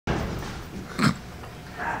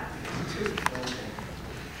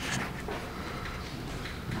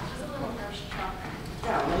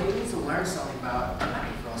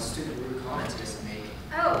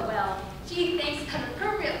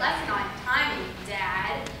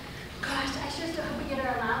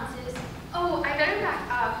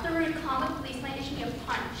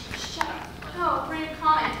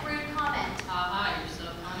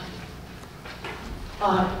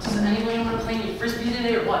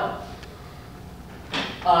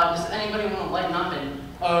Does anybody want to lighten up and,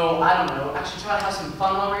 oh, I don't know, actually try to have some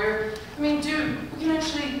fun over here? I mean, dude, we can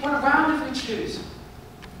actually run around if we choose.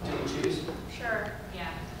 Do you choose? Sure, yeah.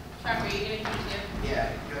 Chuck, are you gonna choose too?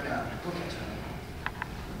 Yeah, go down. Okay.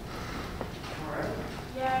 Alright.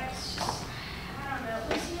 Yeah, it's just, I don't know.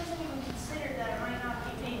 Percy doesn't even consider that it might not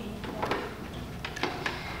be me.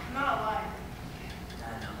 I'm not a liar.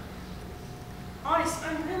 I know. Honest,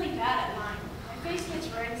 I'm really bad at lying. My face gets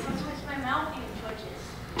red and sometimes my mouth even twitches.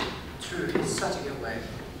 True, it's such a good way.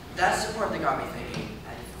 That's the part that got me thinking.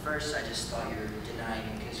 At first, I just thought you were denying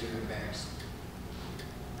it because you were embarrassed.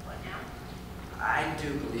 What now? I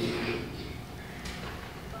do believe you.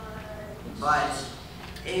 But But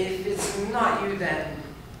if it's not you, then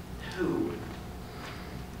who?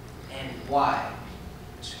 And why?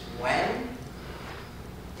 When?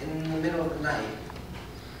 In the middle of the night.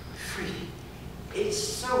 Free. It's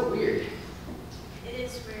so weird. it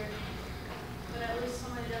is weird. But at least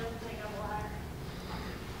somebody doesn't think I'm a liar.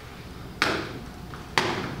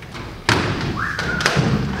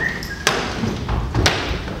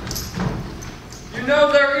 You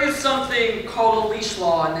know, there is something called a leash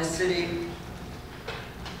law in this city.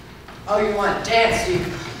 Oh, you want to dance, you?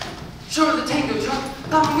 Show her the tango, Chuck.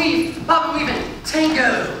 Bob and weave,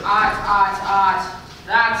 tango.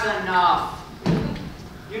 That's enough.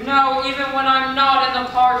 You know, even when I'm not in the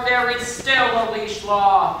park, there is still a leash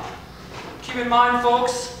law. Keep in mind,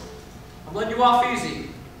 folks, I'm letting you off easy.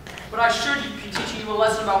 But I should be teaching you a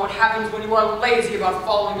lesson about what happens when you are lazy about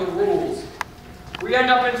following the rules. We end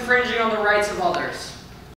up infringing on the rights of others.